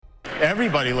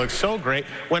Everybody looks so great.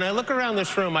 When I look around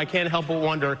this room, I can't help but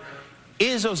wonder,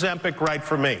 is Ozempic right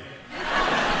for me?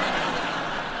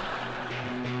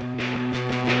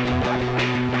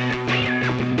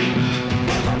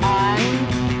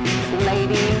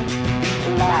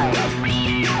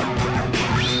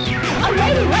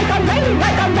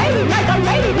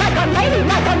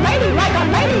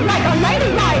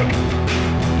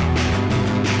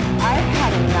 I've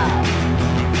had enough.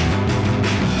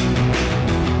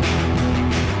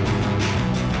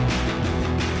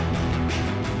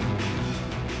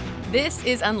 This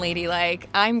is Unladylike.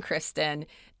 I'm Kristen,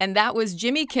 and that was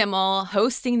Jimmy Kimmel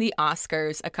hosting the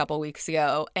Oscars a couple weeks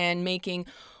ago and making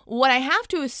what I have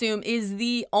to assume is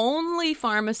the only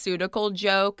pharmaceutical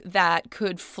joke that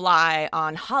could fly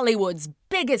on Hollywood's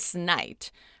biggest night,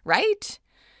 right?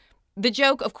 The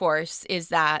joke, of course, is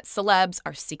that celebs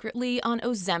are secretly on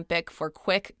Ozempic for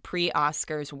quick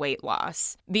pre-Oscars weight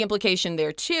loss. The implication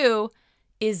there, too,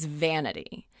 is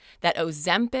vanity. That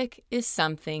Ozempic is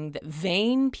something that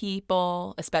vain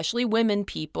people, especially women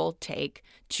people, take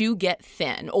to get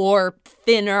thin or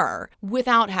thinner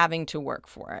without having to work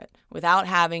for it, without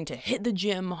having to hit the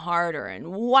gym harder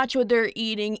and watch what they're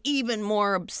eating even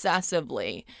more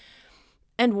obsessively.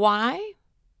 And why?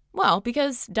 Well,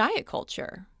 because diet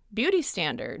culture, beauty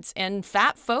standards, and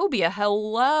fat phobia.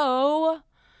 Hello.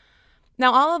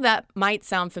 Now, all of that might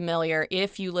sound familiar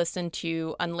if you listen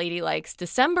to Unladylike's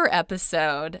December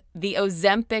episode, The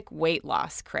Ozempic Weight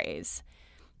Loss Craze.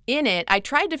 In it, I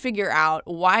tried to figure out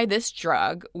why this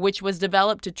drug, which was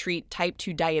developed to treat type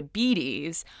 2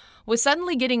 diabetes, was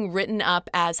suddenly getting written up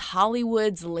as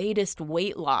Hollywood's latest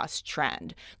weight loss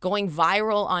trend, going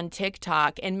viral on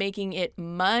TikTok and making it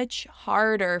much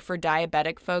harder for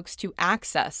diabetic folks to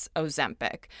access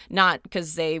Ozempic. Not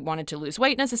because they wanted to lose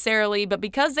weight necessarily, but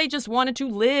because they just wanted to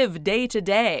live day to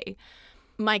day.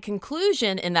 My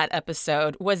conclusion in that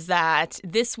episode was that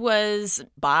this was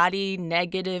body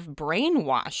negative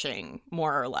brainwashing,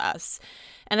 more or less,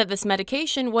 and that this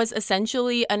medication was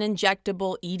essentially an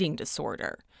injectable eating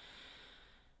disorder.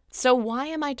 So why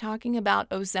am I talking about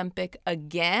Ozempic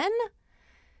again?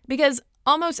 Because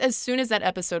almost as soon as that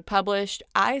episode published,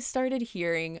 I started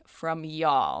hearing from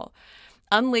y'all.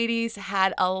 Unladies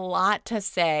had a lot to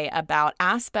say about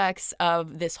aspects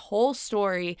of this whole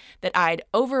story that I'd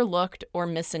overlooked or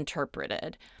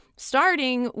misinterpreted,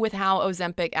 starting with how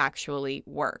Ozempic actually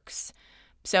works.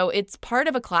 So it's part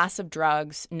of a class of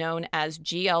drugs known as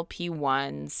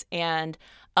GLP-1s, and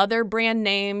other brand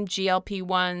name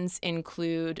GLP-1s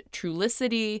include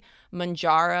Trulicity,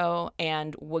 Mounjaro,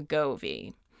 and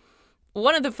Wegovy.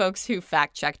 One of the folks who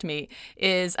fact-checked me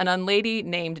is an unlady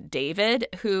named David,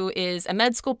 who is a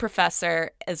med school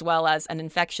professor as well as an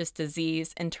infectious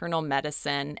disease, internal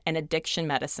medicine, and addiction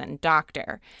medicine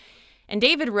doctor. And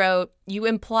David wrote, "You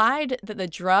implied that the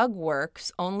drug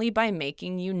works only by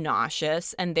making you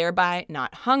nauseous and thereby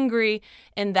not hungry,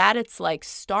 and that it's like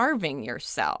starving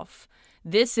yourself.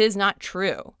 This is not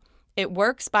true. It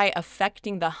works by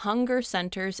affecting the hunger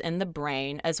centers in the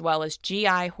brain as well as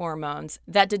GI hormones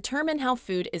that determine how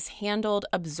food is handled,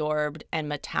 absorbed, and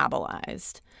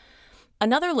metabolized."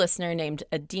 Another listener named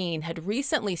Adine had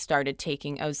recently started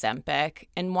taking Ozempic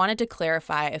and wanted to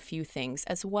clarify a few things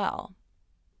as well.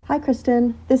 Hi,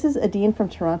 Kristen. This is Adine from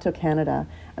Toronto, Canada,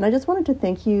 and I just wanted to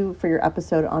thank you for your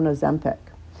episode on Ozempic.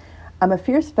 I'm a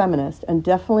fierce feminist and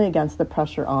definitely against the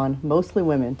pressure on, mostly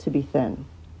women, to be thin.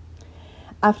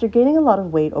 After gaining a lot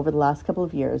of weight over the last couple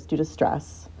of years due to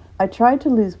stress, I tried to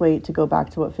lose weight to go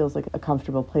back to what feels like a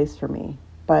comfortable place for me,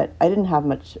 but I didn't have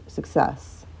much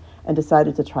success and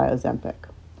decided to try Ozempic.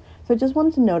 So I just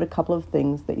wanted to note a couple of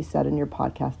things that you said in your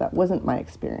podcast that wasn't my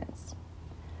experience.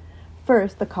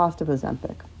 First, the cost of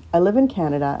Ozempic. I live in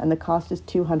Canada and the cost is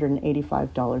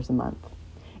 $285 a month.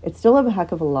 It's still a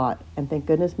heck of a lot, and thank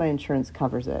goodness my insurance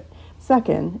covers it.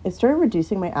 Second, it started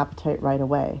reducing my appetite right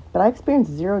away, but I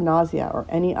experienced zero nausea or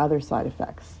any other side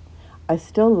effects. I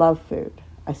still love food.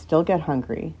 I still get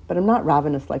hungry, but I'm not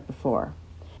ravenous like before.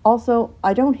 Also,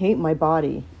 I don't hate my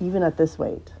body, even at this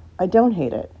weight. I don't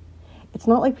hate it. It's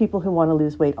not like people who want to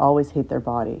lose weight always hate their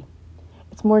body.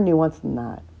 It's more nuanced than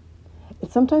that.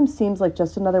 It sometimes seems like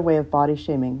just another way of body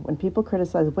shaming when people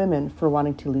criticize women for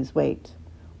wanting to lose weight,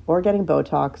 or getting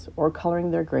Botox, or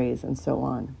coloring their grays, and so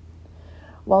on.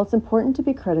 While it's important to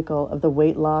be critical of the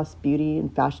weight loss, beauty,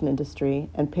 and fashion industry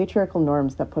and patriarchal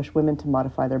norms that push women to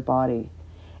modify their body,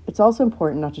 it's also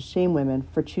important not to shame women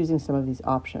for choosing some of these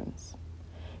options.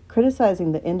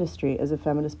 Criticizing the industry is a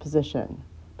feminist position,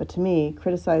 but to me,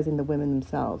 criticizing the women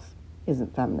themselves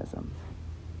isn't feminism.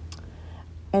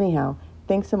 Anyhow,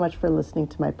 thanks so much for listening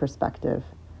to my perspective,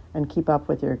 and keep up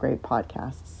with your great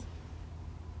podcasts.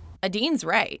 Adine's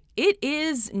right. It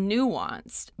is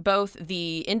nuanced, both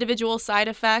the individual side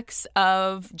effects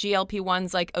of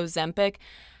GLP-1s like Ozempic,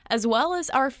 as well as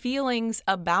our feelings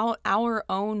about our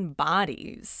own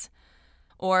bodies.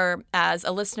 Or, as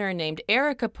a listener named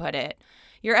Erica put it,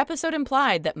 your episode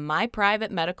implied that my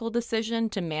private medical decision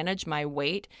to manage my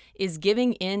weight is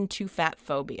giving in to fat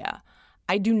phobia.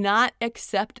 I do not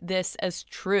accept this as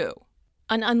true.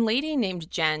 An unlady named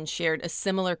Jen shared a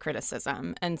similar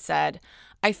criticism and said,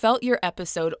 I felt your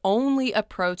episode only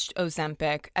approached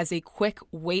Ozempic as a quick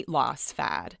weight loss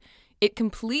fad. It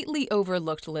completely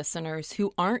overlooked listeners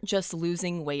who aren't just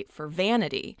losing weight for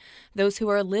vanity, those who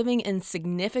are living in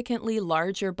significantly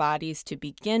larger bodies to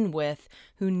begin with,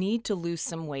 who need to lose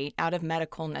some weight out of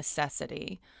medical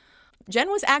necessity.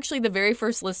 Jen was actually the very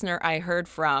first listener I heard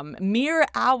from mere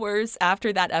hours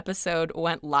after that episode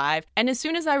went live. And as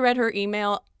soon as I read her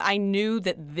email, I knew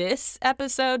that this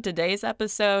episode, today's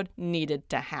episode, needed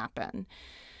to happen.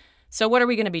 So what are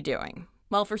we going to be doing?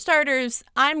 Well, for starters,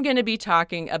 I'm going to be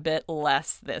talking a bit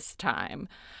less this time.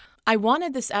 I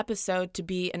wanted this episode to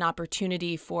be an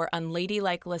opportunity for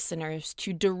unladylike listeners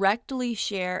to directly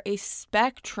share a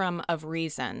spectrum of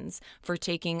reasons for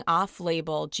taking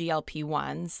off-label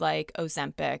GLP-1s like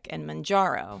Ozempic and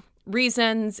Mounjaro.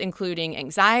 Reasons including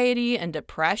anxiety and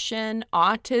depression,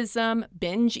 autism,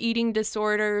 binge eating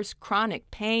disorders,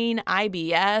 chronic pain,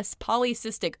 IBS,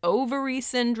 polycystic ovary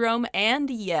syndrome,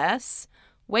 and yes,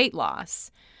 weight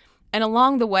loss. And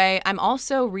along the way, I'm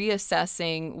also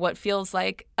reassessing what feels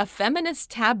like a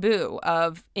feminist taboo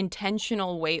of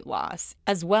intentional weight loss,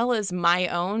 as well as my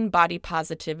own body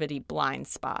positivity blind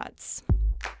spots.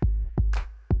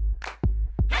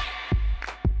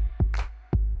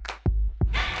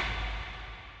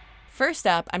 First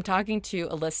up, I'm talking to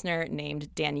a listener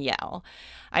named Danielle.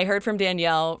 I heard from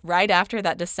Danielle right after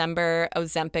that December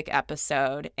Ozempic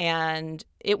episode, and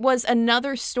it was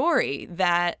another story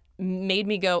that made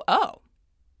me go, oh,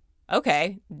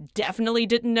 okay, definitely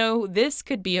didn't know this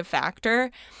could be a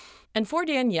factor. And for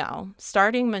Danielle,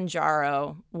 starting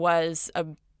Mounjaro was a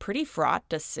pretty fraught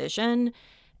decision,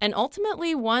 and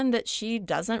ultimately one that she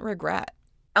doesn't regret.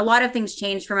 A lot of things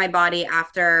changed for my body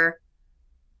after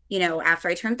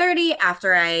I turned 30,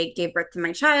 after I gave birth to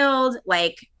my child,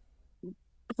 like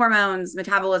hormones,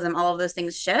 metabolism, all of those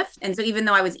things shift. And so even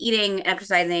though I was eating and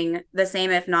exercising the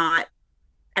same, if not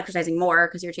exercising more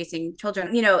because you're chasing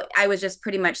children, I was just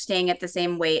pretty much staying at the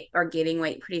same weight or gaining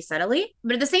weight pretty steadily.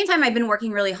 But at the same time, I've been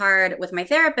working really hard with my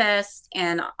therapist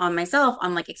and on myself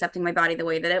on like accepting my body the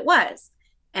way that it was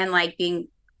and like being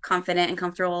confident and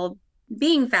comfortable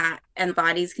being fat, and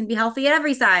bodies can be healthy at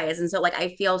every size. And so like I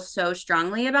feel so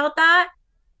strongly about that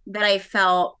I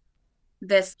felt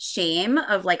this shame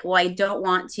of like, well, I don't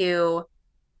want to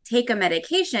take a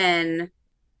medication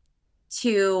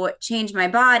to change my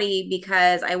body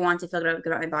because I want to feel good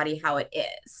about my body how it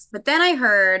is. But then I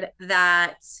heard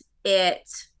that it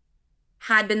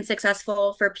had been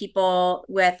successful for people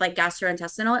with like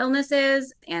gastrointestinal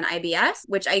illnesses and IBS,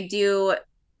 which I do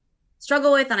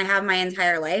struggle with and I have my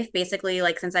entire life. Basically,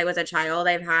 like since I was a child,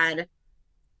 I've had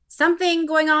something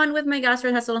going on with my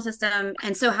gastrointestinal system.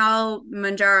 And so how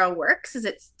Mounjaro works is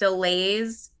it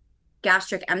delays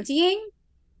gastric emptying,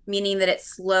 meaning that it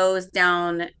slows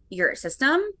down your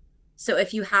system. So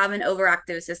if you have an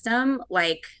overactive system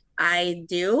like I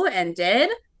do and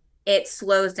did, it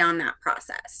slows down that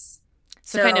process.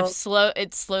 So kind of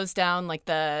it slows down like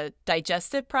the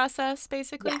digestive process,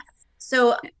 basically? Yeah.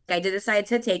 So I did decide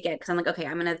to take it because I'm like, okay,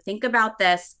 I'm going to think about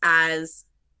this as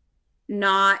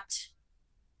not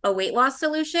a weight loss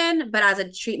solution, but as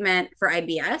a treatment for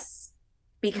IBS,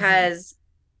 because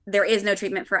there is no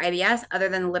treatment for IBS other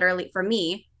than literally, for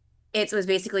me, it was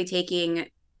basically taking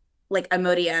like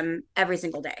Imodium every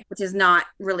single day, which is not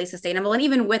really sustainable. And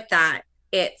even with that,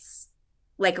 it's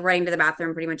like running to the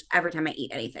bathroom pretty much every time I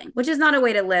eat anything, which is not a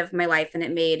way to live my life. And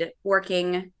it made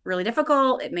working really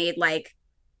difficult. It made like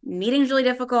meetings really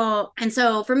difficult. And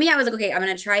so for me, I was like, okay, I'm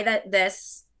going to try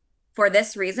this for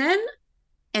this reason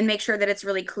and make sure that it's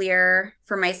really clear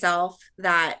for myself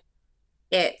that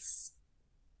it's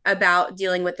about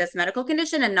dealing with this medical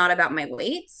condition and not about my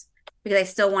weight, because I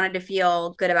still wanted to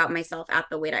feel good about myself at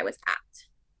the weight I was at.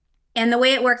 And the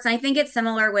way it works, and I think it's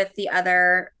similar with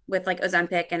with like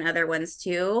Ozempic and other ones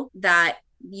too, that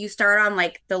you start on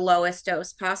like the lowest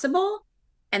dose possible,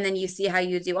 and then you see how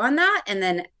you do on that. And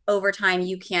then over time,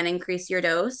 you can increase your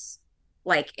dose,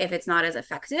 like if it's not as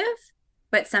effective.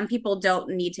 But some people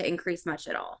don't need to increase much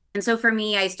at all. And so for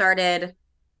me, I started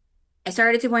at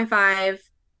 2.5,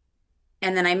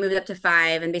 and then I moved up to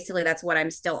 5. And basically, that's what I'm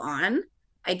still on.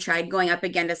 I tried going up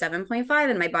again to 7.5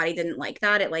 and my body didn't like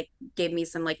that. It like gave me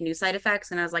some like new side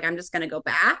effects and I was like, I'm just going to go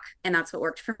back. And that's what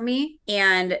worked for me.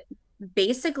 And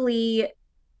basically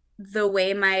the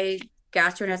way my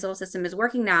gastrointestinal system is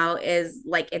working now is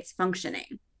like it's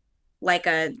functioning like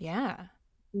Yeah.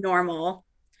 normal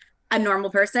a normal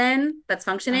person that's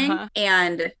functioning. Uh-huh.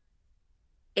 And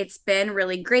it's been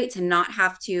really great to not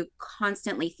have to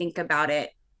constantly think about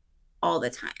it all the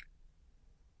time.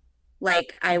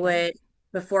 Like I would,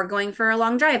 before going for a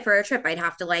long drive for a trip, I'd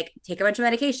have to like take a bunch of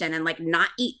medication and like not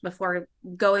eat before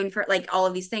going for like all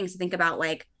of these things to think about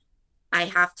like I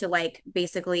have to like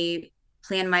basically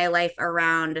plan my life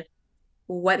around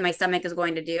what my stomach is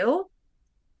going to do.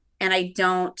 And I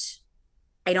don't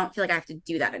feel like I have to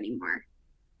do that anymore.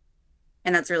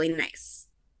 And that's really nice.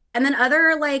 And then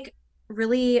other like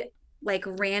really like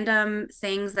random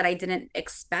things that I didn't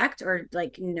expect or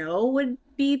like know would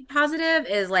be positive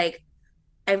is like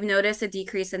I've noticed a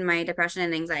decrease in my depression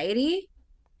and anxiety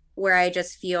where I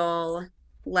just feel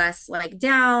less like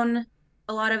down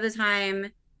a lot of the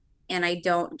time and I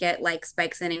don't get like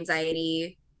spikes in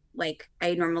anxiety like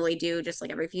I normally do just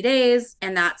like every few days.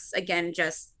 And that's again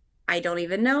just I don't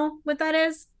even know what that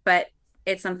is, but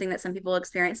it's something that some people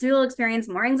experience. Some people experience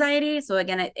more anxiety. So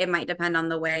again, it might depend on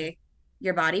the way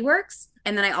your body works.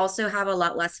 And then I also have a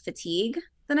lot less fatigue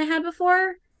than I had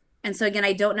before. And so again,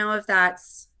 I don't know if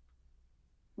that's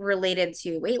related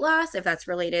to weight loss, if that's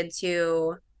related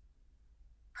to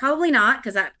probably not,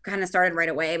 because that kind of started right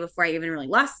away before I even really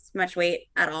lost much weight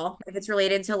at all. If it's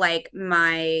related to like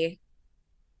my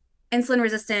insulin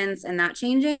resistance and that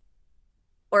changing,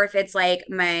 or if it's like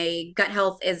my gut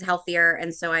health is healthier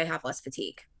and so I have less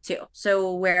fatigue too.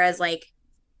 So whereas like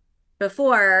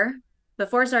before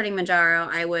starting Manjaro,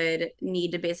 I would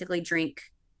need to basically drink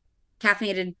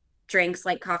caffeinated drinks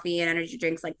like coffee and energy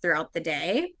drinks like throughout the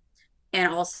day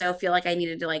and also feel like I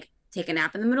needed to like take a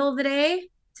nap in the middle of the day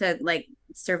to like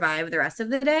survive the rest of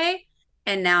the day.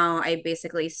 And now I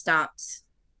basically stopped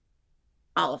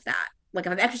all of that. Like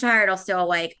if I'm extra tired, I'll still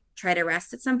like try to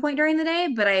rest at some point during the day,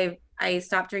 but I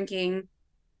stopped drinking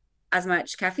as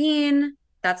much caffeine.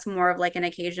 That's more of like an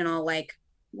occasional like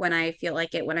when I feel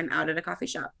like it when I'm out at a coffee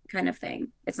shop kind of thing.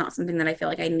 It's not something that I feel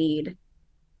like I need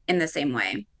in the same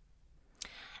way.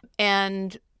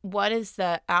 And what is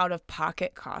the out of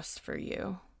pocket cost for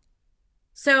you?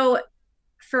 So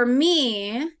for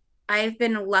me, I've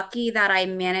been lucky that I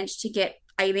managed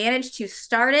to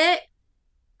start it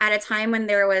at a time when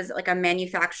there was like a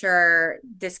manufacturer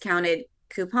discounted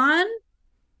coupon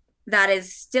that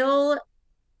is still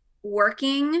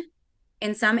working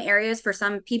in some areas for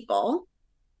some people.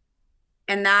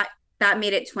 And that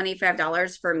made it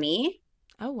 $25 for me.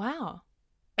 Oh, wow.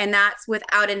 And that's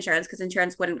without insurance because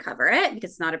insurance wouldn't cover it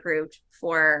because it's not approved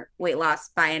for weight loss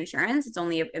by insurance. It's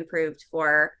only approved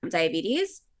for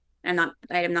diabetes. I am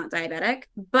not diabetic,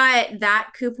 but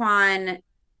that coupon,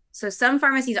 so some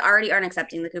pharmacies already aren't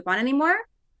accepting the coupon anymore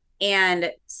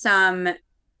and some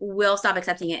will stop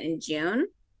accepting it in June.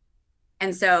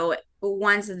 And so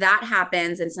once that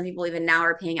happens and some people even now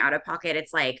are paying out of pocket,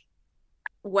 it's like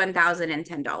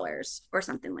 $1,010 or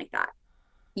something like that.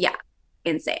 Yeah,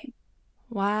 insane.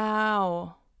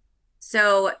 Wow.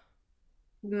 So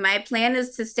my plan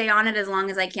is to stay on it as long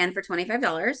as I can for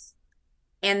 $25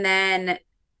 and then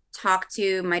talk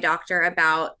to my doctor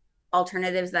about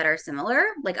alternatives that are similar,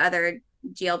 like other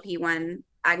GLP-1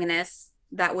 agonists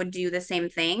that would do the same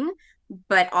thing,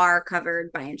 but are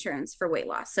covered by insurance for weight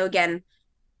loss. So again,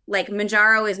 like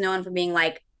Manjaro is known for being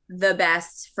like the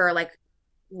best for like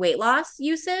weight loss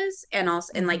uses and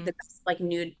also and like the best, like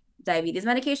new diabetes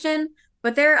medication.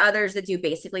 But there are others that do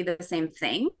basically the same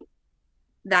thing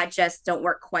that just don't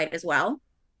work quite as well.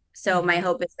 So my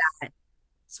hope is that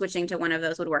switching to one of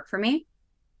those would work for me.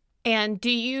 And do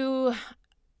you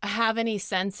have any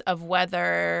sense of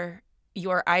whether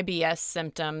your IBS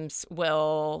symptoms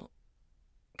will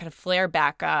kind of flare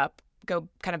back up, go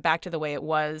kind of back to the way it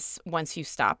was once you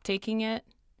stop taking it?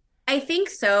 I think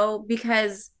so,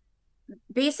 because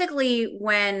basically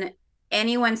when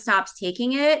anyone stops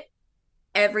taking it,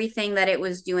 everything that it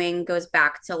was doing goes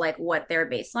back to like what their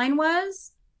baseline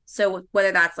was. So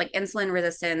whether that's like insulin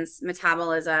resistance,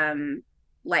 metabolism,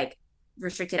 like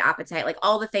restricted appetite, like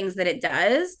all the things that it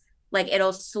does, like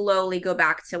it'll slowly go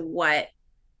back to what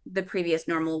the previous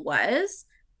normal was.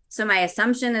 So my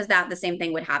assumption is that the same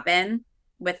thing would happen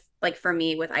with like for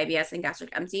me with IBS and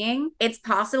gastric emptying. It's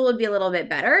possible it'd be a little bit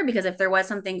better because if there was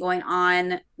something going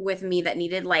on with me that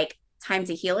needed like time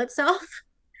to heal itself,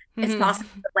 it's possible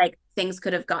that like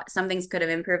some things could have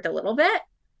improved a little bit.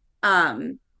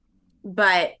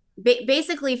 But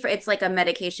basically it's like a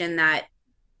medication that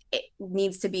it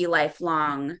needs to be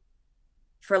lifelong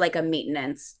for like a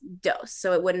maintenance dose.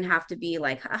 So it wouldn't have to be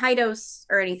like a high dose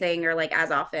or anything or like as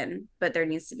often, but there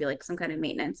needs to be like some kind of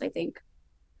maintenance, I think.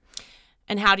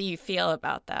 And how do you feel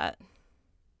about that?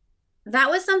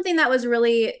 That was something that was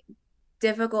really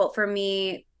difficult for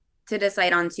me to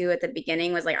decide on too at the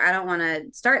beginning, was like, I don't want to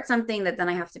start something that then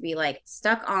I have to be like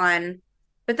stuck on.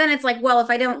 But then it's like, well, if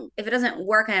it doesn't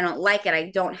work and I don't like it,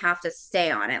 I don't have to stay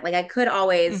on it. Like I could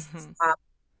always stop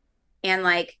and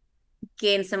like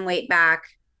gain some weight back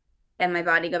and my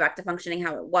body go back to functioning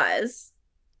how it was.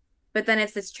 But then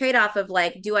it's this trade-off of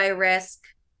like, do I risk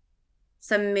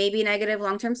some maybe negative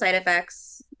long-term side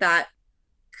effects that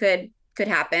could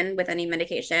happen with any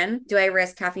medication? Do I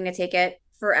risk having to take it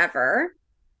forever?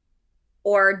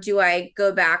 Or do I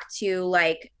go back to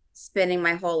like spending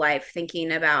my whole life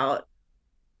thinking about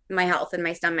my health and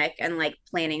my stomach and like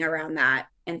planning around that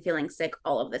and feeling sick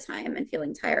all of the time and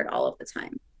feeling tired all of the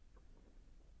time?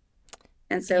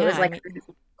 And so it was like a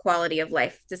quality of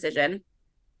life decision.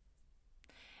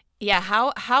 Yeah,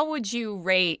 how would you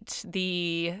rate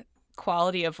the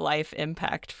quality of life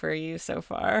impact for you so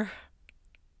far?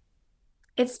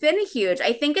 It's been huge.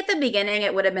 I think at the beginning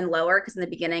it would have been lower because in the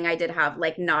beginning I did have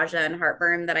like nausea and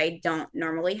heartburn that I don't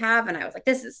normally have. And I was like,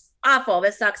 this is awful.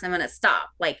 This sucks. I'm going to stop.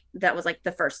 Like that was like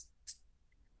it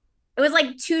was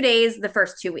like 2 days, the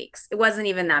first 2 weeks. It wasn't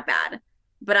even that bad.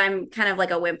 But I'm kind of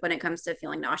like a wimp when it comes to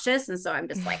feeling nauseous. And so I'm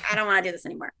just like, I don't want to do this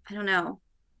anymore. I don't know.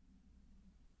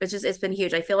 It's been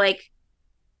huge. I feel like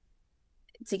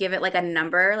to give it like a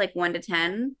number, like 1 to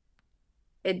 10,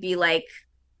 it'd be like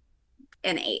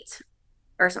an 8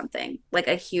 or something, like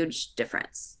a huge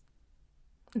difference.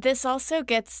 This also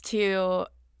gets to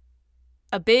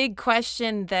a big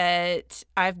question that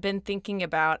I've been thinking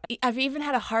about. I've even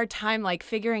had a hard time like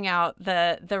figuring out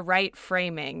the right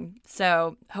framing.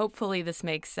 So hopefully this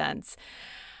makes sense.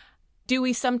 Do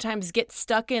we sometimes get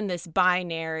stuck in this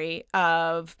binary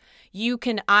of you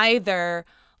can either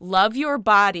love your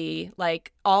body,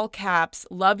 like all caps,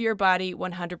 love your body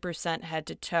 100% head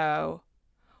to toe,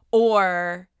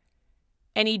 or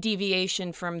any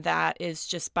deviation from that is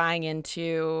just buying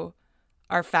into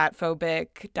our fat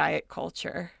phobic diet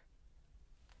culture?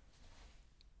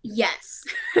 Yes.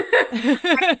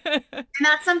 And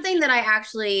that's something that I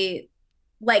actually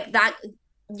like, that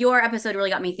your episode really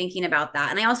got me thinking about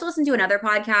that. And I also listened to another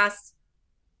podcast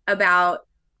about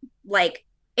like,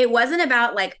 it wasn't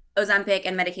about like Ozempic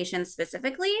and medication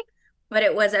specifically, but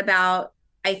it was about,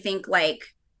 I think, like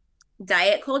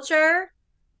diet culture.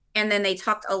 And then they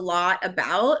talked a lot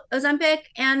about Ozempic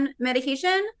and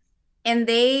medication. And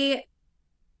they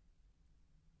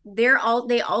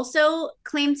also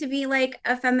claim to be like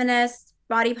a feminist,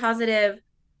 body positive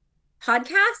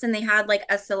podcast, and they had like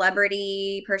a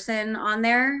celebrity person on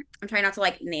there. I'm trying not to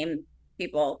like name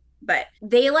people, but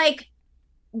they like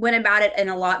went about it in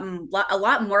a lot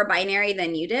more binary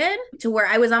than you did, to where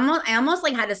I almost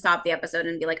like had to stop the episode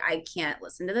and be like, I can't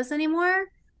listen to this anymore,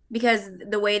 because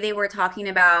the way they were talking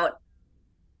about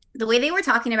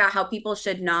how people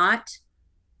should not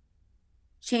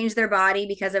change their body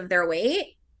because of their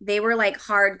weight, they were like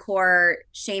hardcore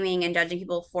shaming and judging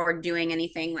people for doing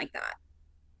anything like that.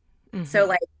 Mm-hmm. So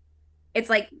like, it's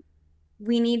like,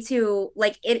 we need to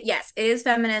like it. Yes, it is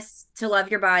feminist to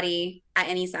love your body at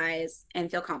any size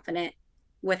and feel confident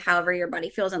with however your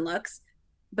body feels and looks.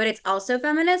 But it's also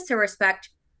feminist to respect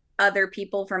other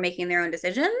people for making their own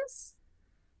decisions,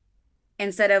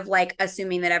 instead of like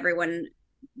assuming that everyone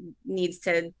needs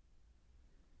to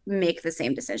make the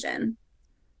same decision.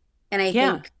 And I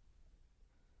think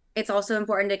it's also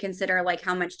important to consider like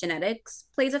how much genetics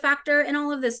plays a factor in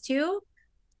all of this too,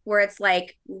 where it's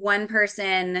like one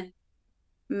person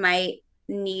might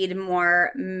need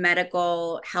more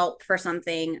medical help for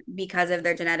something because of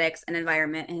their genetics and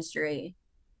environment and history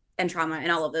and trauma and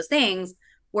all of those things,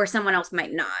 where someone else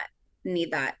might not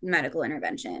need that medical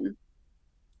intervention.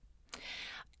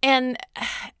 And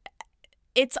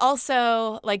it's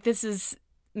also like, this is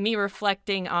me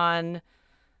reflecting on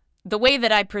the way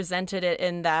that I presented it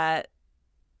in that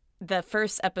the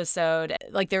first episode.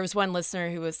 Like, there was one listener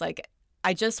who was like,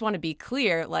 I just want to be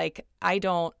clear, like, I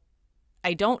don't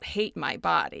hate my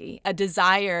body. A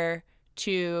desire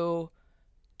to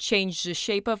change the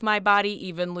shape of my body,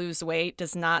 even lose weight,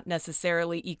 does not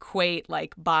necessarily equate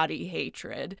like body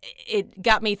hatred. It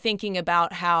got me thinking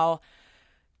about how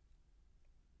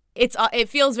it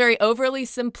feels very overly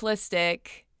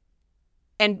simplistic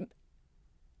and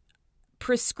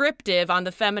prescriptive on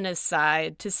the feminist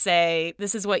side to say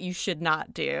this is what you should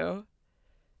not do.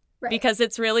 Right. Because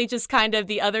it's really just kind of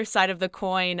the other side of the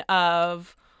coin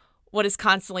of, what is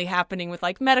constantly happening with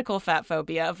like medical fat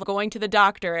phobia of going to the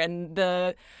doctor and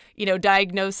the,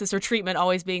 diagnosis or treatment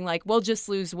always being like, well, just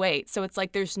lose weight. So it's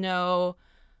like there's no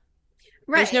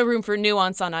room for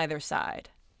nuance on either side.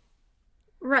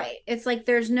 Right. It's like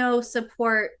there's no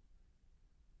support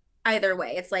either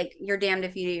way. It's like you're damned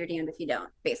if you do, you're damned if you don't,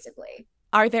 basically.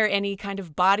 Are there any kind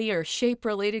of body or shape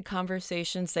related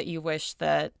conversations that you wish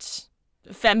that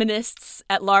feminists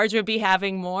at large would be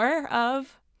having more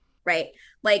of? Right.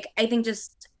 Like, I think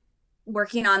just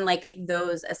working on like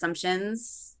those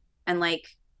assumptions and like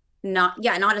not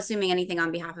assuming anything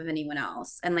on behalf of anyone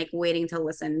else and like waiting to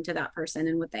listen to that person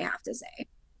and what they have to say.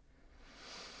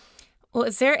 Well,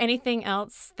 is there anything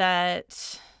else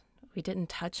that we didn't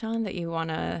touch on that you want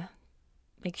to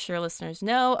make sure listeners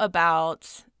know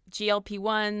about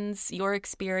GLP-1s, your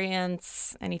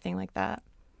experience, anything like that?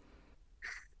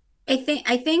 I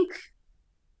think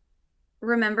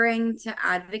remembering to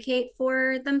advocate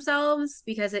for themselves,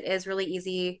 because it is really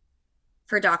easy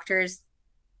for doctors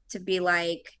to be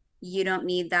like, you don't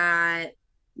need that,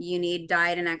 you need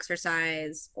diet and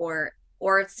exercise, or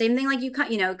same thing, like you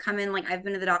come in like, I've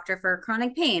been to the doctor for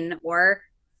chronic pain or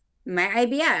my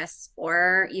IBS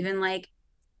or even like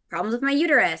problems with my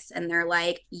uterus, and they're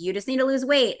like, you just need to lose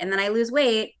weight. And then I lose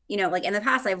weight, like in the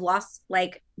past I've lost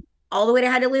like all the weight I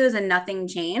had to lose and nothing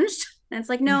changed. And it's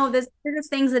like, no, there's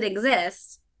just things that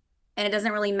exist, and it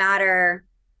doesn't really matter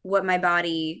what my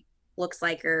body looks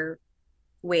like or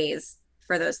weighs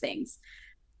for those things.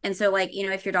 And so like,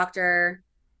 if your doctor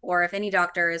or if any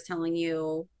doctor is telling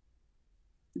you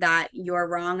that you're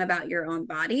wrong about your own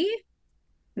body,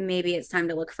 maybe it's time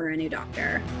to look for a new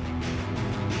doctor.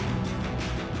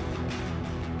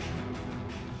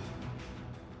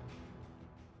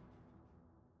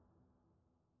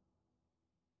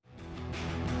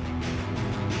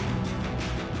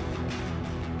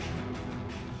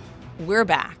 We're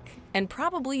back. And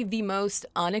probably the most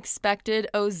unexpected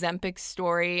Ozempic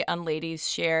story Unladies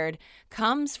shared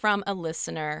comes from a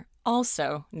listener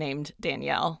also named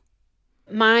Danielle.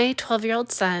 My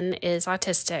 12-year-old son is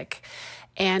autistic,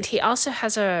 and he also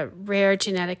has a rare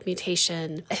genetic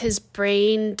mutation. His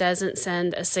brain doesn't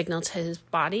send a signal to his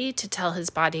body to tell his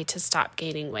body to stop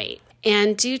gaining weight.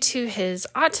 And due to his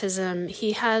autism,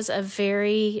 he has a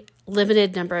very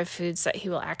limited number of foods that he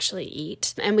will actually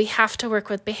eat. And we have to work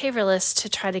with behavioralists to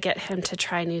try to get him to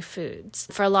try new foods.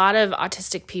 For a lot of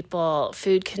autistic people,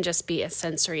 food can just be a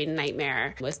sensory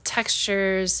nightmare with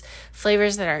textures,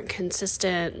 flavors that aren't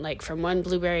consistent, like from one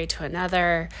blueberry to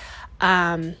another.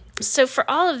 So for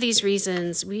all of these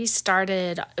reasons, we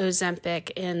started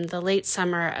Ozempic in the late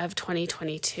summer of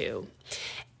 2022.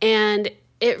 And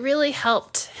it really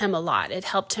helped him a lot. It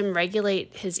helped him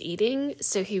regulate his eating.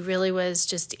 So he really was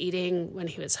just eating when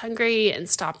he was hungry and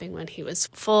stopping when he was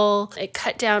full. It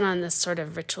cut down on this sort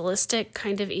of ritualistic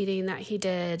kind of eating that he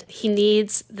did. He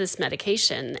needs this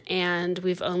medication, and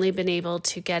we've only been able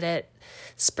to get it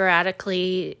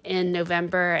sporadically in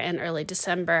November and early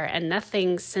December, and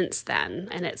nothing since then.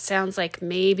 And it sounds like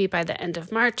maybe by the end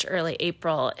of March, early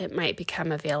April, it might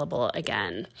become available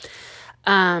again.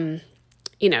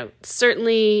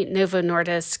 Certainly Novo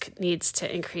Nordisk needs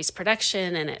to increase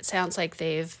production, and it sounds like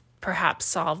they've perhaps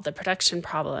solved the production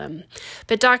problem.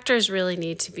 But doctors really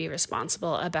need to be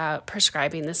responsible about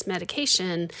prescribing this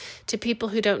medication to people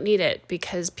who don't need it,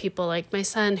 because people like my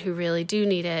son who really do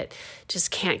need it just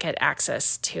can't get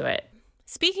access to it.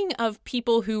 Speaking of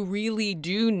people who really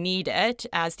do need it,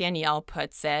 as Danielle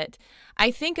puts it,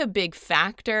 I think a big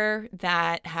factor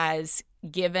that has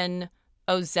given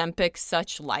Ozempic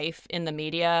such life in the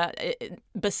media,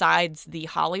 besides the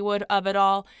Hollywood of it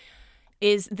all,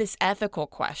 is this ethical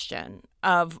question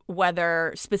of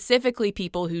whether specifically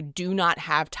people who do not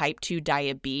have type 2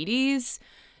 diabetes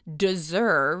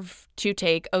deserve to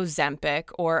take Ozempic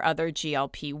or other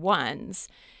GLP-1s.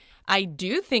 I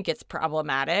do think it's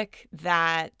problematic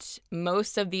that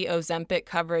most of the Ozempic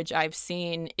coverage I've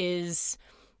seen is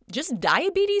just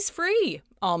diabetes free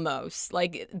almost.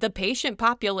 Like the patient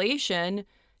population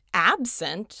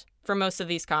absent for most of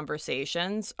these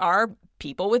conversations are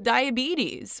people with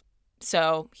diabetes.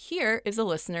 So here is a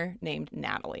listener named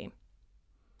Natalie.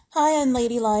 Hi,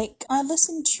 Unladylike. I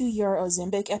listened to your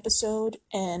Ozempic episode,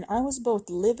 and I was both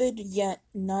livid yet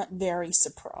not very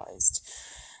surprised.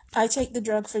 I take the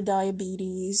drug for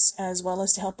diabetes as well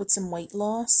as to help with some weight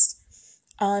loss.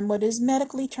 I'm what is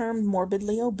medically termed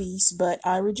morbidly obese, but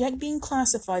I reject being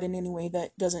classified in any way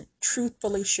that doesn't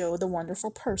truthfully show the wonderful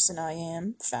person I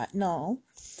am, fat and all.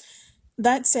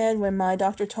 That said, when my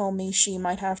doctor told me she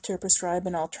might have to prescribe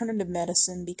an alternative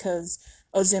medicine because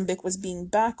Ozempic was being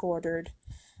back-ordered,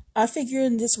 I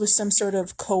figured this was some sort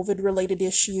of COVID-related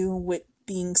issue with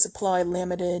being supply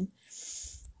limited.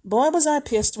 Boy, was I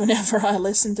pissed whenever I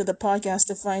listened to the podcast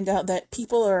to find out that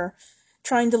people are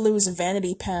trying to lose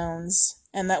vanity pounds,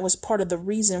 and that was part of the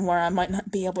reason why I might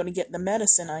not be able to get the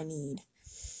medicine I need.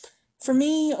 For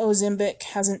me, Ozempic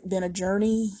hasn't been a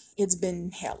journey, it's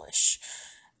been hellish.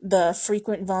 The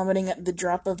frequent vomiting at the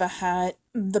drop of a hat,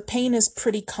 the pain is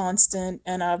pretty constant,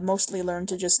 and I've mostly learned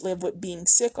to just live with being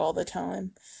sick all the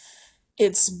time.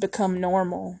 It's become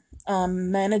normal.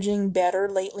 I'm managing better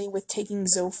lately with taking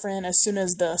Zofran as soon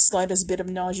as the slightest bit of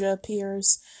nausea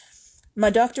appears. My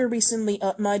doctor recently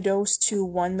upped my dose to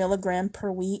 1 milligram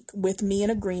per week with me in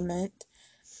agreement.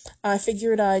 I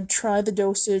figured I'd try the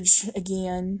dosage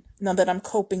again now that I'm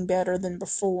coping better than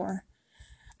before.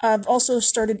 I've also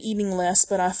started eating less,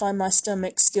 but I find my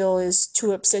stomach still is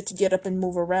too upset to get up and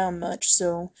move around much,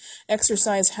 so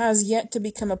exercise has yet to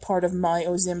become a part of my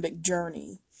Ozempic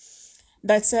journey.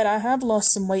 That said, I have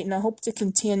lost some weight and I hope to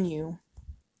continue.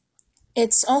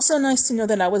 It's also nice to know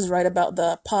that I was right about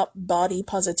the body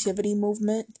positivity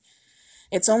movement.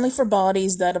 It's only for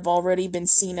bodies that have already been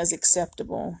seen as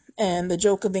acceptable, and the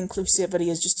joke of inclusivity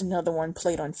is just another one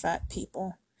played on fat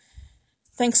people.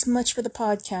 Thanks so much for the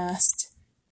podcast.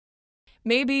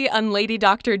 Maybe Unlady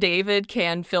Dr. David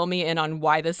can fill me in on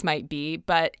why this might be,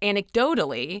 but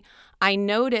anecdotally, I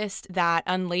noticed that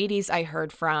unladies I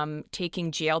heard from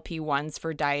taking GLP-1s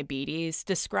for diabetes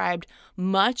described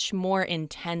much more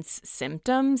intense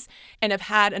symptoms and have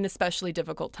had an especially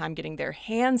difficult time getting their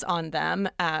hands on them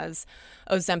as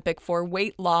Ozempic for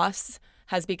weight loss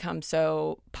has become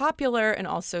so popular and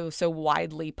also so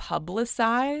widely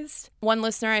publicized. One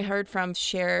listener I heard from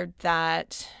shared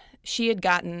that she had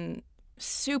gotten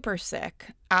super sick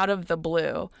out of the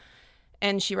blue.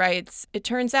 And she writes, "It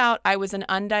turns out I was an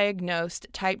undiagnosed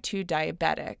type 2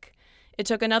 diabetic. It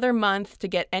took another month to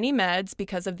get any meds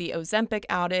because of the Ozempic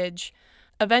outage.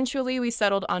 Eventually, we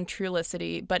settled on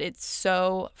Trulicity, but it's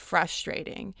so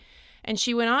frustrating." And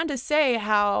she went on to say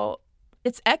how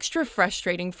it's extra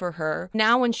frustrating for her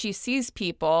now when she sees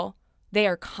people, they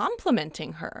are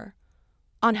complimenting her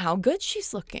on how good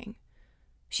she's looking.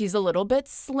 She's a little bit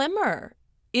slimmer.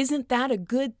 Isn't that a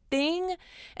good thing?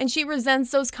 And she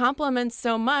resents those compliments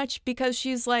so much because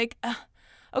she's like,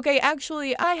 okay,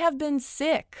 actually, I have been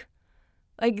sick.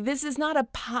 Like, this is not a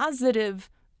positive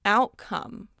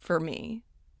outcome for me.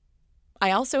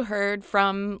 I also heard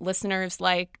from listeners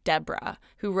like Deborah,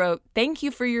 who wrote, "Thank you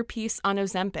for your piece on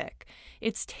Ozempic.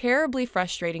 It's terribly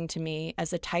frustrating to me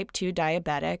as a type 2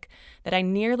 diabetic that I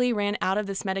nearly ran out of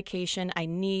this medication I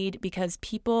need because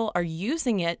people are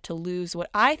using it to lose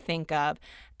what I think of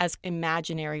as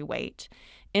imaginary weight,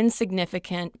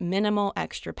 insignificant, minimal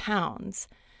extra pounds.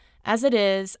 As it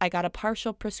is, I got a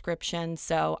partial prescription,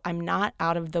 so I'm not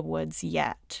out of the woods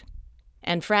yet."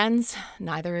 And friends,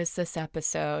 neither is this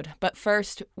episode. But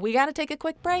first, we got to take a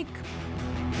quick break.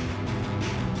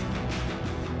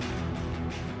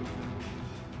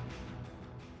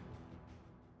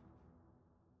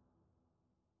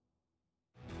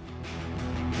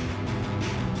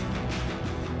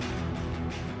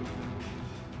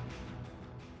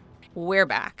 We're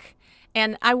back.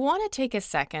 And I want to take a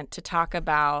second to talk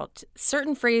about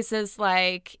certain phrases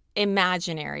like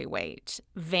imaginary weight,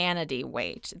 vanity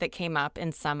weight that came up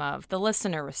in some of the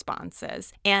listener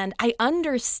responses. And I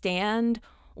understand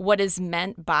what is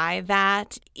meant by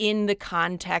that in the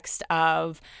context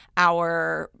of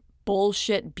our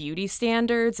bullshit beauty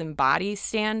standards and body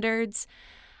standards.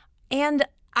 And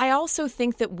I also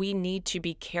think that we need to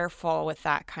be careful with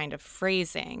that kind of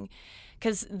phrasing,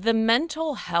 because the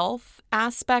mental health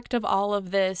aspect of all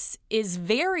of this is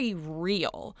very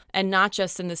real, and not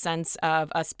just in the sense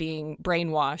of us being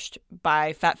brainwashed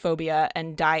by fat phobia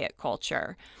and diet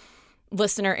culture.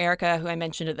 Listener Erica, who I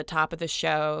mentioned at the top of the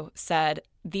show, said,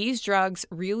 "These drugs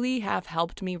really have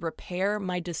helped me repair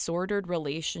my disordered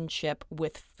relationship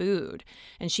with food."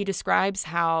 And she describes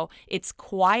how it's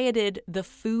quieted the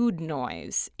food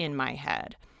noise in my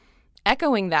head.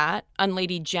 Echoing that,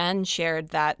 Unlady Jen shared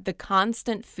that the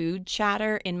constant food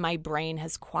chatter in my brain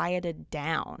has quieted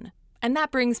down. And that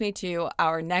brings me to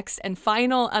our next and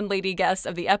final Unlady guest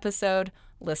of the episode,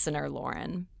 listener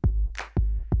Lauren.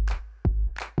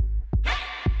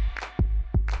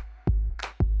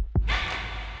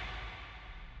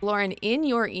 Lauren, in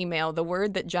your email, the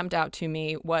word that jumped out to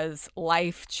me was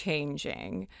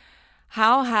life-changing.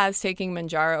 How has taking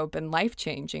Mounjaro been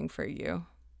life-changing for you?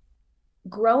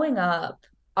 Growing up,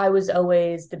 I was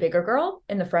always the bigger girl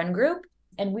in the friend group,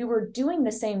 and we were doing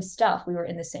the same stuff. We were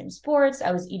in the same sports.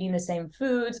 I was eating the same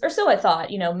foods, or so I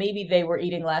thought. Maybe they were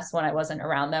eating less when I wasn't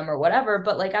around them or whatever.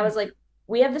 But I was like,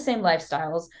 we have the same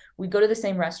lifestyles. We go to the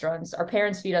same restaurants. Our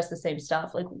parents feed us the same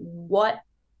stuff. Like, what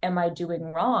am I doing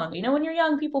wrong? You know, when you're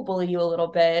young, people bully you a little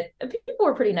bit. People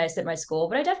were pretty nice at my school,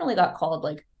 but I definitely got called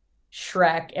like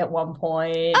Shrek at one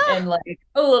point, and like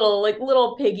a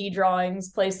little piggy drawings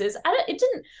places. It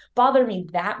didn't bother me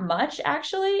that much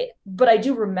actually, but I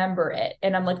do remember it,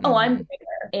 and I'm like, oh, I'm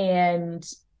bigger. And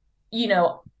you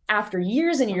know, after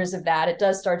years and years of that, it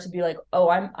does start to be like, oh,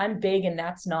 I'm big, and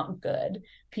that's not good.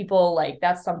 People like,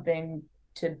 that's something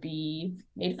to be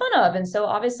made fun of. And so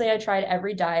obviously I tried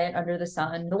every diet under the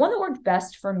sun. The one that worked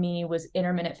best for me was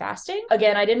intermittent fasting.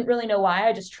 Again, I didn't really know why.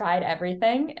 I just tried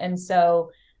everything. And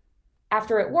so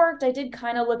after it worked, I did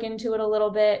kind of look into it a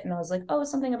little bit, and I was like, oh,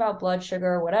 something about blood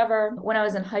sugar, whatever. When I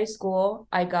was in high school,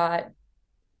 I got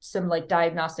some like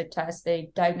diagnostic tests.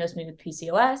 They diagnosed me with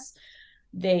PCOS.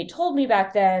 They told me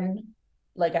back then,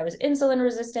 like, I was insulin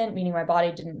resistant, meaning my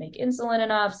body didn't make insulin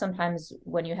enough. Sometimes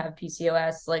when you have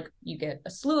PCOS, like, you get a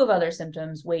slew of other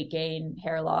symptoms: weight gain,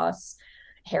 hair loss,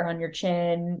 hair on your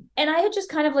chin. And I had just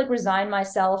kind of like resigned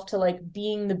myself to like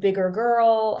being the bigger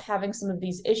girl, having some of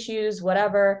these issues,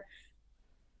 whatever.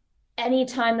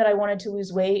 Anytime that I wanted to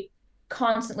lose weight,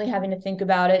 constantly having to think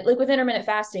about it. Like with intermittent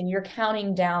fasting, you're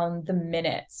counting down the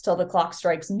minutes till the clock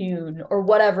strikes noon or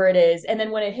whatever it is. And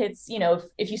then when it hits, you know,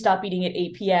 if you stop eating at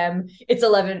 8 p.m., it's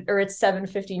 11 or it's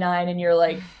 7:59, and you're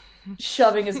like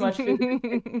shoving as much food as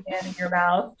you can in your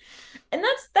mouth. And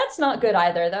that's not good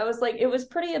either. That was like, it was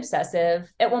pretty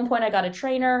obsessive. At one point I got a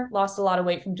trainer, lost a lot of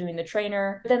weight from doing the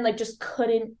trainer, then like just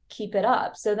couldn't keep it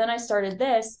up. So then I started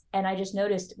this, and I just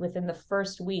noticed within the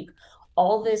first week,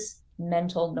 all this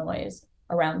mental noise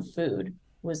around food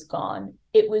was gone.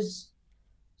 It was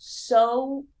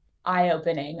so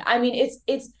eye-opening. I mean,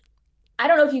 it's I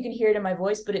don't know if you can hear it in my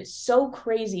voice, but it's so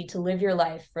crazy to live your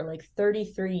life for like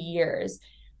 33 years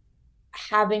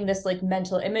having this like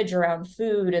mental image around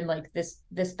food and like this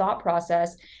thought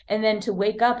process, and then to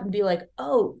wake up and be like,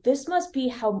 oh, this must be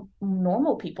how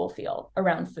normal people feel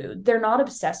around food. They're not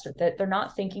obsessed with it. They're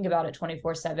not thinking about it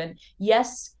 24/7.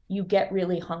 Yes, you get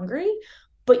really hungry,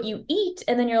 but you eat,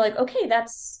 and then you're like, okay,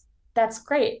 that's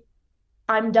great,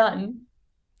 I'm done.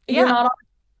 You're not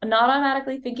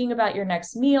automatically thinking about your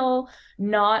next meal,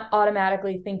 not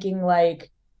automatically thinking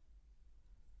like,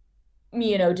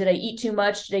 you know, did I eat too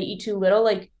much? Did I eat too little?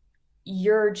 Like,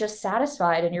 you're just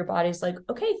satisfied, and your body's like,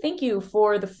 okay, thank you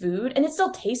for the food. And it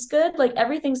still tastes good. Like,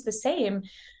 everything's the same.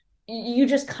 You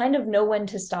just kind of know when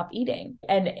to stop eating.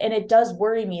 And it does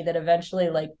worry me that eventually,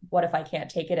 like, what if I can't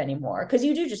take it anymore? Because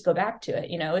you do just go back to it.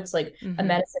 You know, it's like a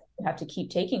medicine you have to keep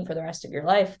taking for the rest of your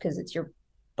life, because it's your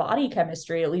body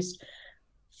chemistry, at least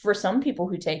for some people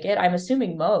who take it. I'm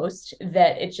assuming most,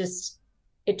 that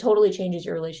it totally changes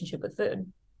your relationship with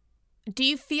food. Do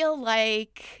you feel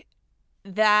like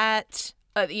that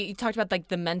you talked about like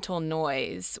the mental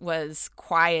noise was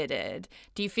quieted?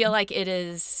 Do you feel like it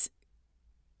is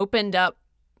opened up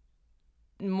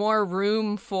more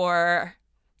room for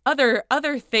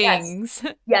other things?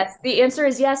 Yes, the answer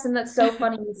is yes. And that's so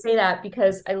funny you say that,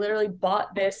 because I literally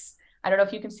bought this. I don't know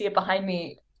if you can see it behind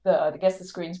me. I guess the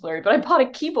screen's blurry, but I bought a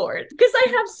keyboard because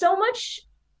I have so much.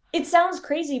 It sounds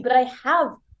crazy, but I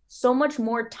have so much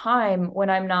more time when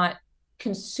I'm not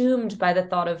consumed by the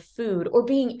thought of food or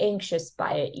being anxious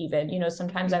by it even. You know,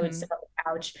 sometimes I would sit on the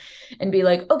couch and be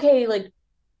like, okay, like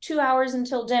 2 hours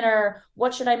until dinner,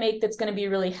 what should I make that's going to be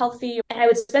really healthy? And I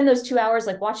would spend those 2 hours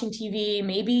like watching TV,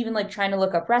 maybe even like trying to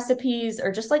look up recipes,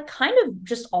 or just like kind of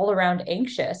just all around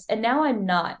anxious. And now I'm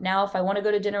not. Now if I want to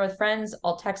go to dinner with friends,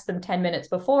 I'll text them 10 minutes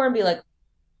before and be like,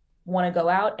 want to go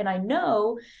out? And I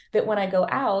know that when I go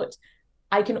out,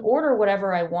 I can order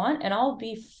whatever I want and I'll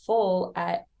be full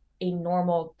at a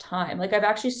normal time. Like, I've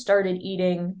actually started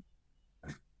eating,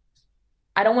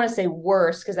 I don't want to say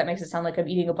worse because that makes it sound like I'm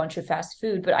eating a bunch of fast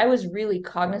food, but I was really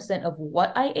cognizant of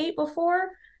what I ate before,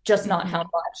 just not how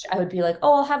much. I would be like,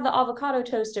 oh, I'll have the avocado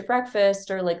toast at breakfast,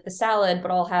 or like the salad,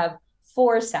 but I'll have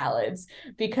 4 salads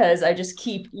because I just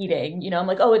keep eating. You know, I'm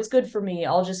like, oh, it's good for me,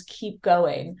 I'll just keep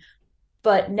going.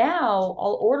 But now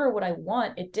I'll order what I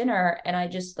want at dinner, and I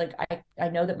just like, I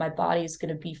know that my body is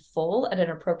going to be full at an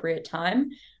appropriate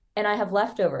time. And I have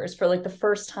leftovers for like the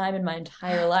first time in my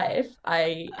entire life.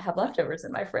 I have leftovers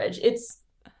in my fridge. It's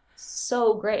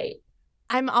so great.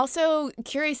 I'm also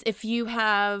curious if you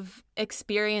have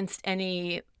experienced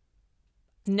any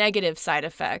negative side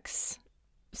effects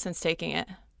since taking it.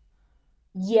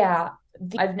 Yeah.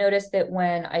 I've noticed that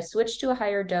when I switch to a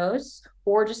higher dose,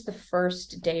 or just the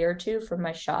first day or two from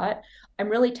my shot, I'm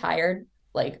really tired,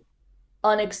 like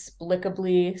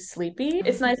unexplicably sleepy.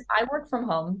 It's nice. I work from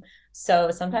home, so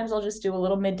sometimes I'll just do a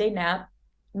little midday nap.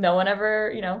 No one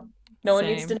ever, you know, No one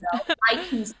needs to Same. know. I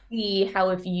can see how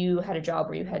if you had a job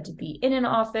where you had to be in an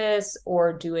office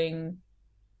or doing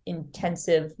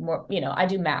intensive, more, I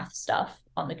do math stuff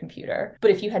on the computer,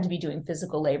 but if you had to be doing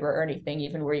physical labor or anything,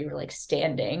 even where you were like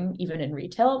standing, even in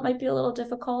retail, it might be a little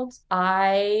difficult.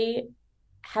 I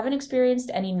haven't experienced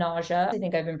any nausea. I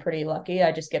think I've been pretty lucky.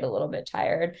 I just get a little bit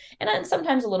tired and I'm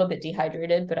sometimes a little bit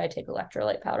dehydrated, but I take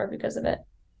electrolyte powder because of it.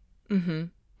 Mm-hmm.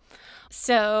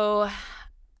 So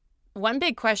one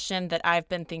big question that I've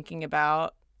been thinking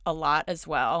about a lot as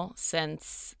well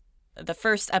since the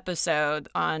first episode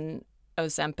on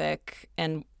Ozempic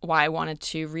and why I wanted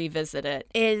to revisit it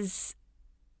is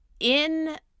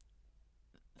in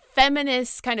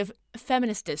feminist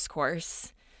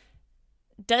discourse,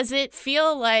 does it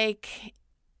feel like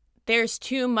there's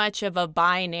too much of a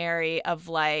binary of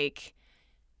like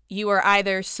you are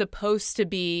either supposed to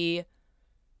be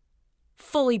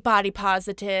fully body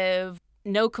positive,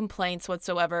 no complaints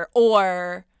whatsoever,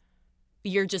 or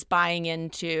you're just buying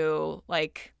into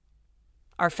like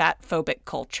our fat phobic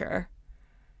culture?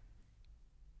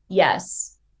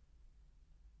 Yes.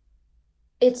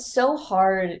 It's so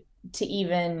hard to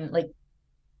even like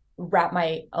wrap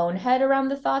my own head around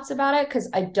the thoughts about it because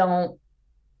I don't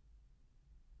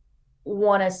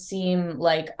want to seem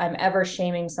like I'm ever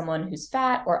shaming someone who's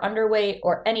fat or underweight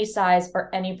or any size or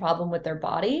any problem with their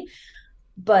body.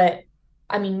 But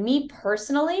I mean, me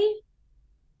personally,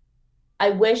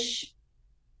 I wish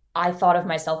I thought of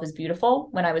myself as beautiful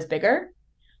when I was bigger,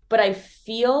 but I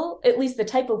feel at least the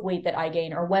type of weight that I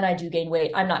gain, or when I do gain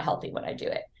weight, I'm not healthy when I do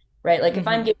it, right? Like if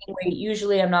I'm gaining weight,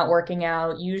 usually I'm not working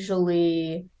out,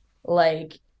 usually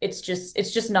like it's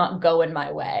just not going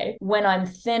my way. When I'm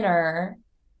thinner,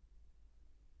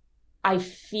 I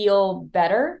feel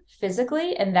better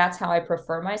physically, and that's how I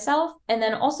prefer myself. And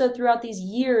then also throughout these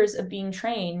years of being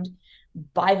trained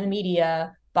by the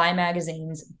media, by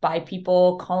magazines, by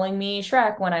people calling me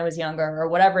Shrek when I was younger or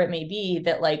whatever it may be,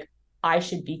 that like I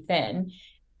should be thin.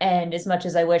 And as much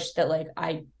as I wish that like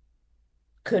I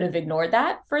could have ignored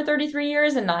that for 33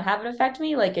 years and not have it affect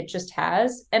me, like it just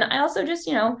has. And I also just,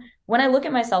 when I look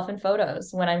at myself in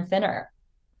photos when I'm thinner,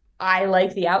 I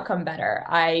like the outcome better.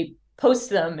 I post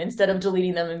them instead of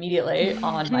deleting them immediately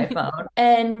on my phone.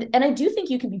 And I do think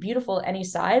you can be beautiful any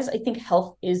size. I think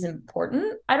health is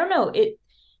important. I don't know.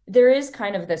 There is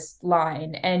kind of this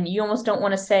line, and you almost don't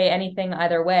want to say anything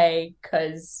either way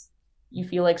because you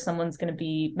feel like someone's going to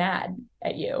be mad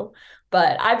at you.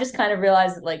 But I've just kind of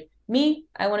realized that like me,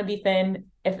 I want to be thin.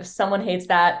 If someone hates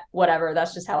that, whatever,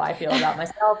 that's just how I feel about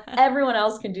myself. Everyone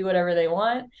else can do whatever they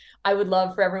want. I would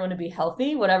love for everyone to be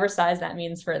healthy, whatever size that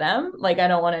means for them. Like, I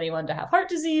don't want anyone to have heart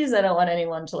disease. I don't want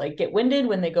anyone to like get winded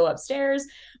when they go upstairs.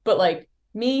 But like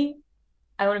me,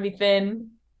 I want to be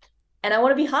thin and I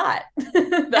want to be hot.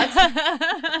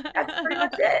 That's pretty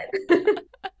much it.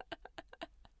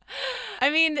 I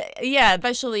mean, yeah,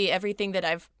 especially everything that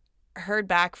I've heard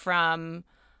back from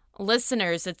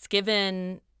listeners, it's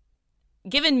given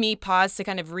me pause to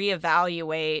kind of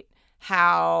reevaluate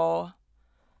how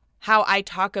I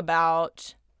talk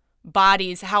about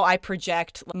bodies, how I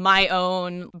project my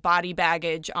own body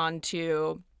baggage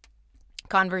onto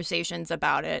conversations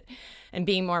about it, and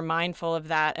being more mindful of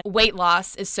that. Weight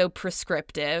loss is so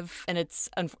prescriptive, and it's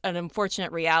an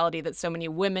unfortunate reality that so many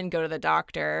women go to the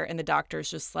doctor and the doctor's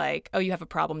just like, oh, you have a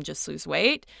problem, just lose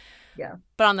weight. Yeah.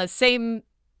 But on the same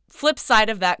flip side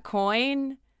of that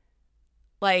coin,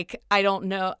 like, I don't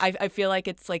know, I feel like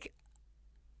it's like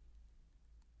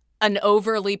an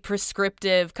overly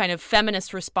prescriptive kind of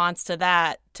feminist response to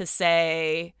that, to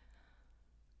say,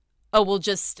 oh, we'll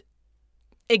just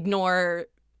ignore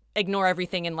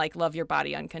everything and like love your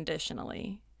body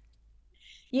unconditionally.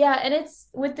 Yeah, and it's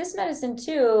with this medicine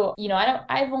too,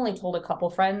 I've only told a couple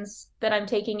friends that I'm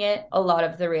taking it. A lot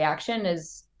of the reaction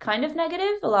is kind of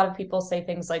negative. A lot of people say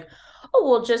things like, oh,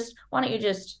 well, why don't you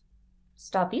just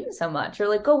stop eating so much, or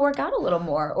like go work out a little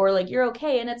more, or like you're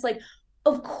okay. And it's like,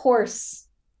 of course,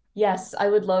 yes, I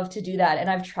would love to do that. And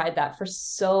I've tried that for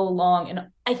so long. And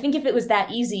I think if it was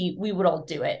that easy, we would all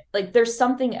do it. Like there's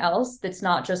something else that's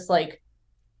not just like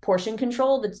portion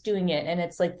control that's doing it. And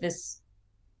it's like this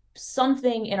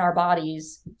something in our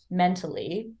bodies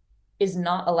mentally is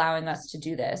not allowing us to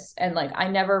do this. And like, I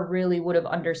never really would have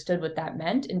understood what that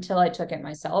meant until I took it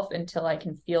myself, until I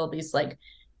can feel these like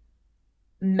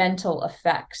mental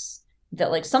effects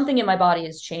that like something in my body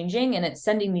is changing and it's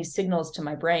sending these signals to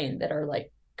my brain that are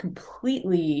like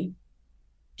completely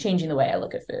changing the way I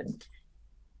look at food.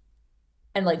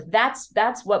 And like, that's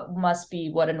what must be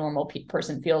what a normal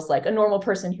person feels like. A normal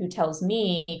person who tells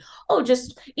me, oh,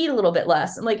 just eat a little bit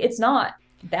less. And like, it's not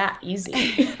that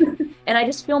easy. And I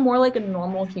just feel more like a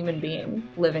normal human being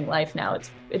living life now.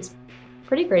 It's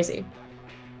pretty crazy.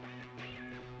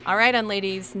 All right,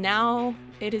 unladies, now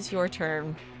it is your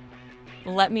turn.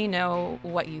 Let me know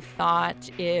what you thought,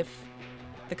 if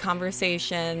the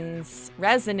conversations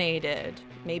resonated,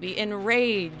 maybe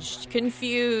enraged,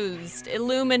 confused,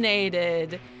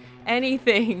 illuminated,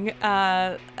 anything.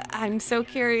 I'm so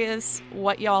curious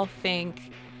what y'all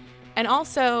think. And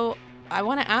also, I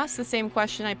want to ask the same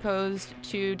question I posed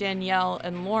to Danielle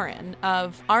and Lauren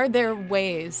of, are there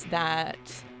ways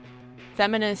that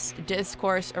feminist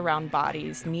discourse around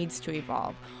bodies needs to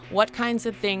evolve? What kinds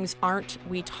of things aren't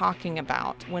we talking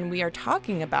about when we are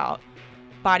talking about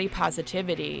body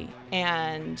positivity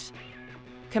and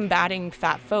combating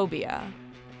fat phobia?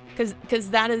 Because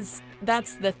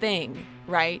that's the thing,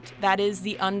 right? That is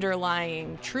the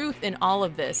underlying truth in all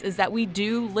of this, is that we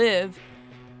do live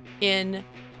in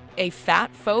a fat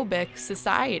phobic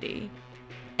society,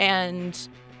 and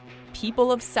people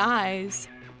of size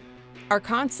are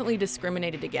constantly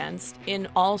discriminated against in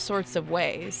all sorts of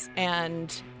ways.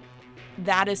 And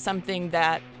that is something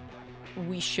that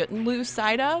we shouldn't lose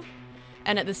sight of.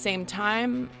 And at the same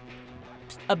time,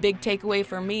 a big takeaway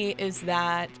for me is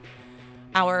that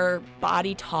our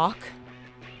body talk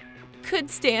could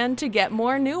stand to get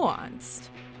more nuanced.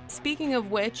 Speaking of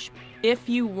which, if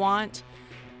you want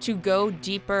to go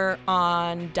deeper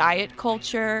on diet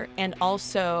culture and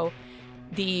also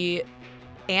the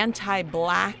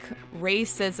anti-Black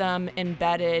racism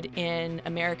embedded in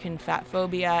American fat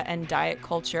phobia and diet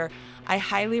culture, I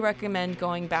highly recommend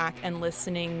going back and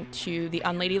listening to the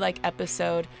Unladylike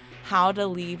episode, How to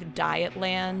Leave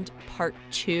Dietland Part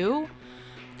 2.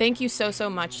 Thank you so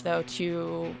much, though,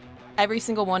 to every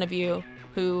single one of you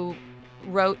who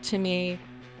wrote to me,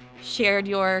 shared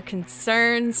your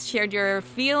concerns, shared your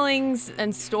feelings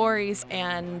and stories,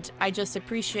 and I just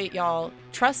appreciate y'all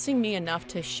trusting me enough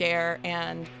to share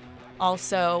and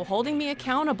also holding me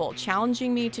accountable,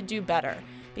 challenging me to do better,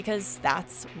 because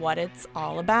that's what it's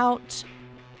all about.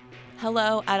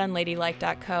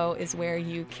 hello@unladylike.co is where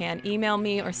you can email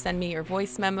me or send me your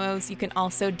voice memos. You can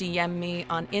also DM me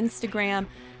on Instagram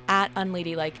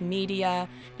 @unladylikemedia.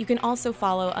 You can also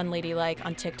follow Unladylike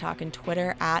on TikTok and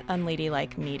Twitter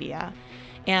 @unladylikemedia.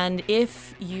 And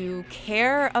if you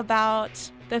care about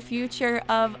the future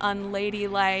of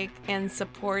Unladylike and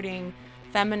supporting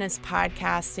feminist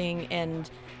podcasting and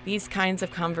these kinds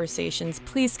of conversations,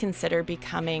 please consider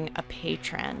becoming a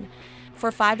patron.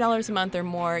 For $5 a month or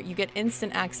more, you get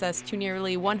instant access to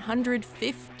nearly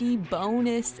 150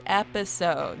 bonus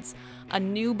episodes. A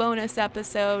new bonus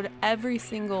episode every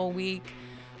single week,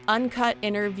 uncut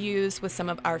interviews with some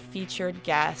of our featured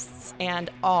guests, and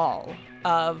all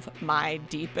of my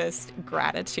deepest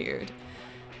gratitude.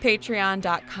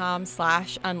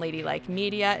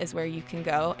 Patreon.com/unladylikemedia is where you can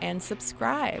go and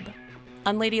subscribe.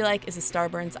 Unladylike is a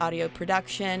Starburns audio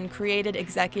production, created,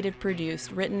 executive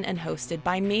produced, written, and hosted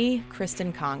by me,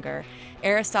 Kristen Conger.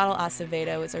 Aristotle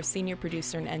Acevedo is our senior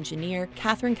producer and engineer.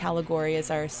 Catherine Caligori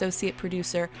is our associate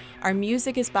producer. Our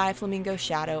music is by Flamingo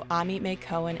Shadow, Amit May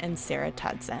Cohen, and Sarah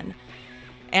Tudson.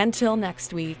 Until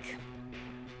next week.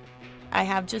 I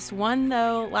have just one,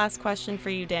 though, last question for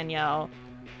you, Danielle.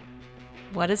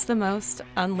 What is the most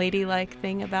unladylike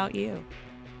thing about you?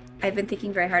 I've been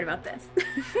thinking very hard about this.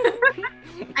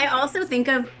 I also think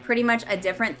of pretty much a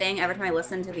different thing every time I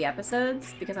listen to the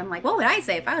episodes, because I'm like, what would I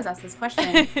say if I was asked this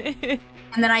question?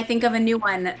 And then I think of a new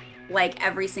one like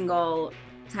every single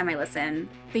time I listen,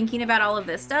 thinking about all of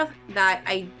this stuff that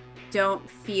I don't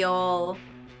feel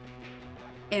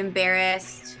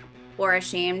embarrassed or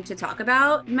ashamed to talk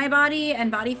about my body and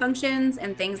body functions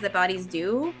and things that bodies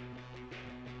do.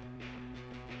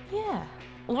 Yeah.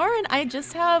 Lauren, I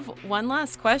just have one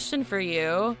last question for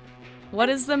you. What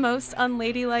is the most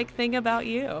unladylike thing about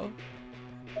you?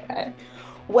 Okay.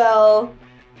 Well,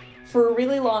 for a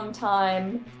really long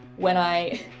time, when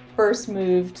I first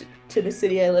moved to the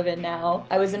city I live in now,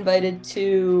 I was invited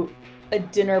to a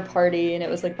dinner party, and it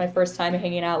was like my first time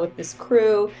hanging out with this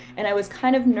crew, and I was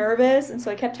kind of nervous, and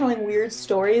so I kept telling weird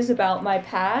stories about my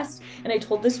past, and I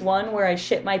told this one where I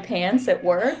shit my pants at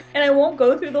work, and I won't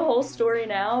go through the whole story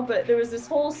now, but there was this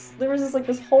whole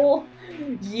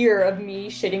year of me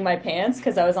shitting my pants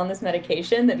because I was on this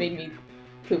medication that made me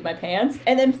poop my pants,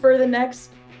 and then for the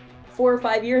next 4 or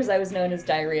 5 years, I was known as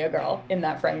Diarrhea Girl in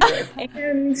that friend group.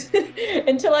 And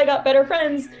until I got better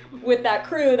friends with that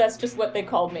crew, that's just what they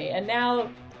called me. And now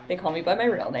they call me by my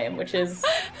real name, which is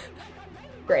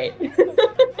great.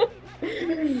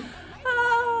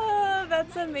 Oh,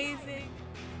 that's amazing.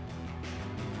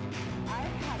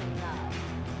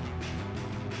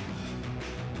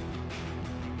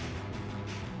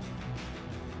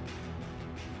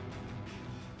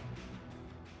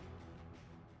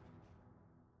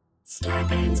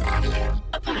 Scarpins Audio,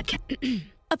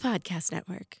 a podcast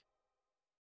network.